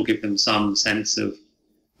 I hope it will give them some sense of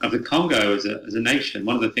the Congo as a nation.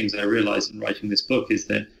 One of the things I realized in writing this book is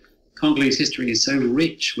that Congolese history is so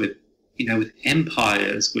rich with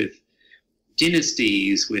empires, with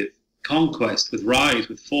dynasties, with conquest, with rise,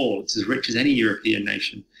 with fall. It's as rich as any European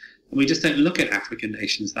nation. And we just don't look at African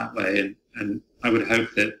nations that way. And I would hope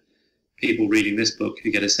that people reading this book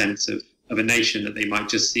could get a sense of a nation that they might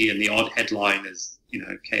just see in the odd headline as,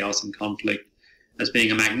 chaos and conflict, as being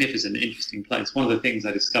a magnificent, interesting place. One of the things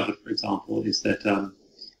I discovered, for example, is that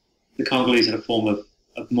the Congolese had a form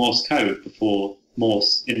of Morse code before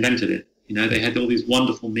Morse invented it. They had all these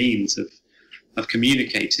wonderful means of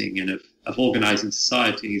communicating and of organizing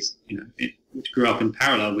societies, which grew up in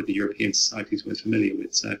parallel with the European societies we're familiar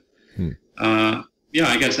with. So, I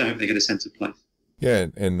guess I hope they get a sense of place. Yeah,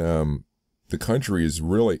 and the country is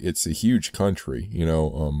really, it's a huge country.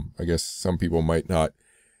 I guess some people might not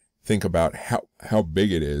think about how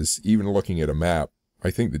big it is. Even looking at a map, I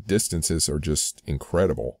think the distances are just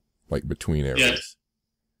incredible, like between areas. Yes,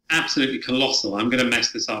 absolutely colossal. I'm going to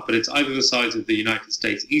mess this up, but it's either the size of the United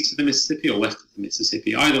States, east of the Mississippi, or west of the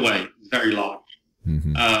Mississippi. Either way, it's very large.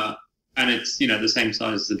 And it's, the same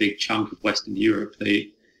size as a big chunk of Western Europe.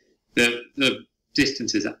 The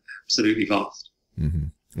distance is absolutely vast.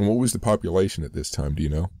 And what was the population at this time? Do you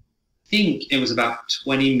know? I think it was about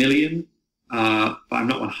 20 million, but I'm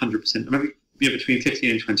not 100%. Maybe between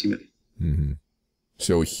 15 and 20 million.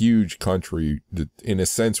 So a huge country that, in a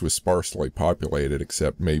sense, was sparsely populated,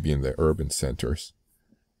 except maybe in the urban centers.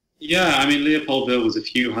 Yeah, I mean, Leopoldville was a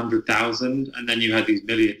few 100,000, and then you had these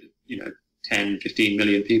million, 10, 15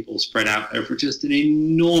 million people spread out over just an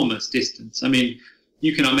enormous distance. I mean,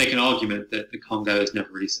 you cannot make an argument that the Congo has never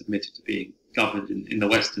really submitted to being governed in the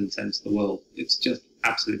Western sense of the world. It's just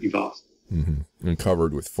absolutely vast. And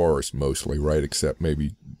covered with forest mostly, right? Except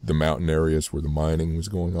maybe the mountain areas where the mining was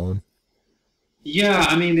going on. Yeah,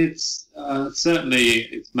 I mean, it's certainly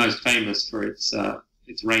it's most famous for its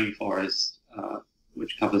rainforest,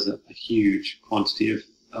 which covers a huge quantity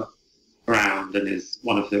of ground and is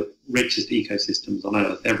one of the richest ecosystems on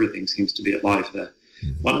Earth. Everything seems to be alive there.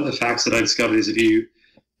 One of the facts that I discovered is if you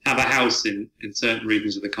have a house in certain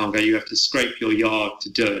regions of the Congo, you have to scrape your yard to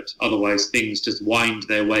dirt. Otherwise, things just wind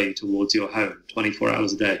their way towards your home 24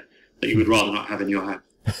 hours a day that you would rather not have in your home.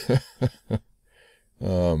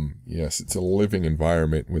 Yes, it's a living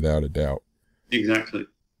environment without a doubt. Exactly.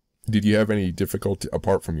 Did you have any difficulty,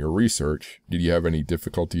 apart from your research, did you have any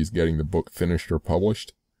difficulties getting the book finished or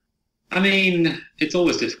published? I mean, it's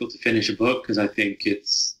always difficult to finish a book because I think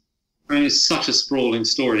it's such a sprawling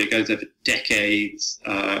story. It goes over decades.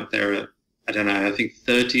 There are, I think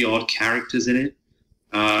 30 odd characters in it.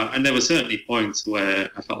 And there were certainly points where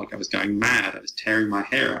I felt like I was going mad. I was tearing my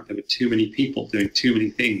hair out. There were too many people doing too many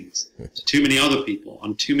things to too many other people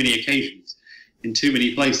on too many occasions in too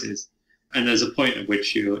many places. And there's a point at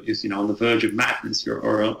which you're on the verge of madness,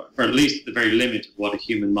 or at least at the very limit of what a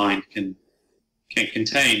human mind can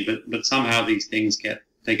contain. But somehow these things get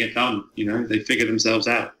done. They figure themselves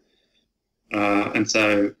out. And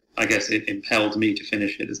so I guess it impelled me to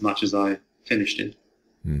finish it as much as I finished it.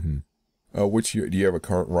 Do you have a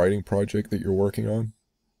current writing project that you're working on?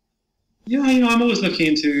 Yeah, I'm always looking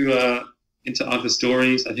into other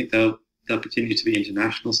stories. I think they'll continue to be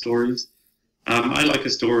international stories. I like a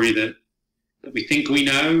story that we think we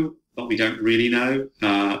know, but we don't really know.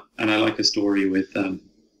 And I like a story with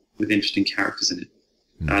interesting characters in it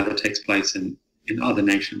that takes place in other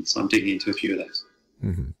nations. So I'm digging into a few of those.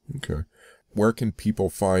 Okay. Where can people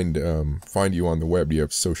find you on the web? Do you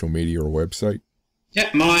have social media or website? Yeah,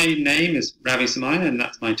 my name is Ravi Somaiya, and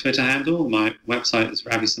that's my Twitter handle. My website is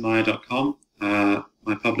ravisomaiya.com.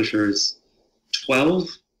 My publisher is 12.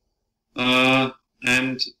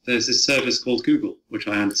 And there's this service called Google, which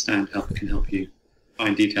I understand can help you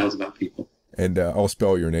find details about people. And I'll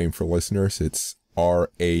spell your name for listeners. It's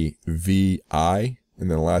Ravi, and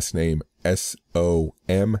then last name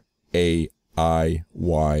Somaiya.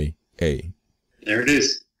 There it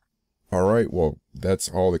is. All right. Well, that's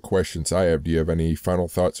all the questions I have. Do you have any final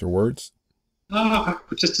thoughts or words?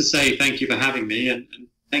 Just to say thank you for having me, and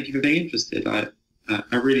thank you for being interested. I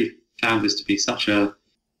really found this to be such a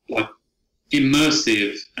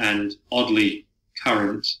immersive and oddly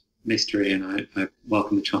current mystery, and I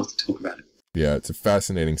welcome the chance to talk about it. Yeah, it's a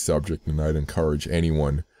fascinating subject, and I'd encourage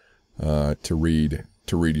anyone to read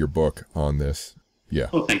your book on this. Yeah.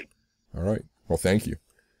 Oh, thank you. All right. Well, thank you.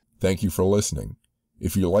 Thank you for listening.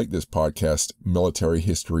 If you like this podcast, Military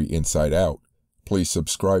History Inside Out, please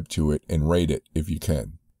subscribe to it and rate it if you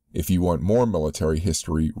can. If you want more military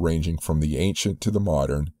history ranging from the ancient to the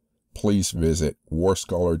modern, please visit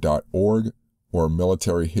WarScholar.org or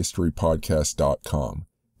militaryhistorypodcast.com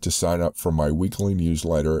to sign up for my weekly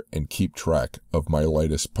newsletter and keep track of my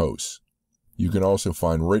latest posts. You can also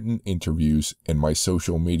find written interviews and my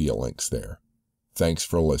social media links there. Thanks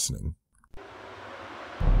for listening.